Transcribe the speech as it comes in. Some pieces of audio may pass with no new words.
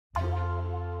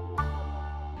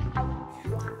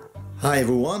Hi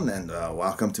everyone, and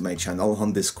welcome to my channel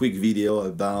on this quick video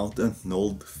about an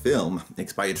old film,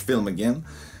 expired film again.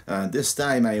 This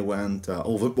time I went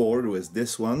overboard with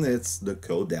this one. It's the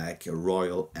Kodak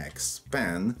Royal-X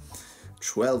Pan,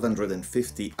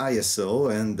 1250 ISO,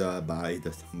 and by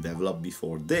the developed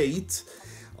before date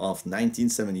of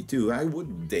 1972. I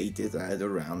would date it at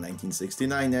around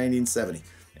 1969-1970.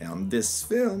 And this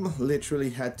film literally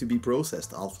had to be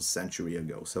processed half a century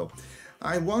ago. So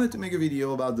I wanted to make a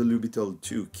video about the Dektol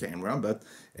 2 camera, but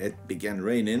it began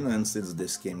raining, and since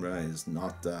this camera is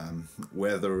not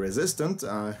weather resistant,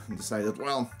 I decided,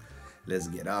 well, let's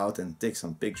get out and take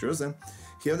some pictures, and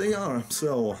here they are.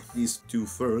 So these two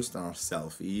first are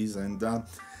selfies, and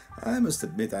I must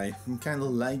admit I kind of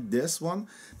like this one.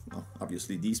 Well,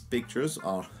 obviously these pictures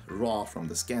are raw from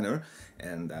the scanner,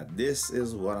 and this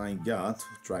is what I got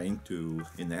trying to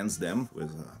enhance them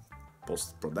with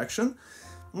post-production.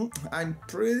 I'm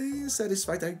pretty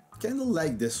satisfied. I kind of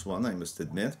like this one, I must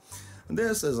admit.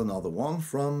 This is another one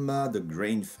from the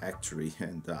Grain Factory,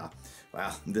 and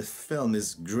well, the film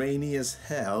is grainy as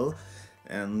hell.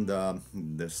 And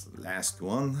this last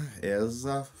one is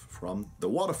from the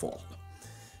Waterfall.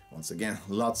 Once again,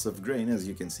 lots of grain, as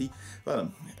you can see.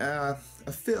 Well, a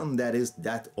film that is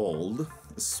that old,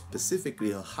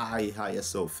 specifically a high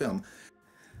ISO film,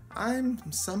 I'm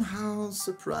somehow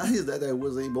surprised that I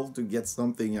was able to get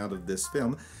something out of this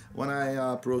film. When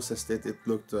I processed it, it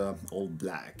looked all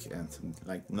black and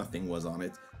like nothing was on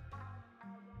it.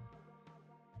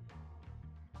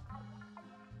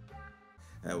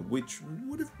 Which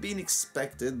would have been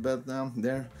expected, but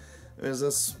there is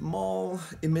a small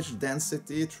image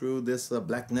density through this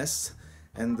blackness,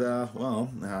 and well,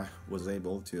 I was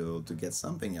able to get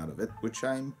something out of it, which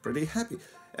I'm pretty happy,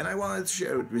 and I wanted to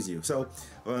share it with you. So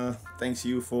thanks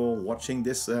you for watching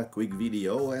this quick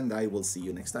video, and I will see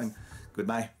you next time.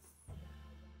 Goodbye.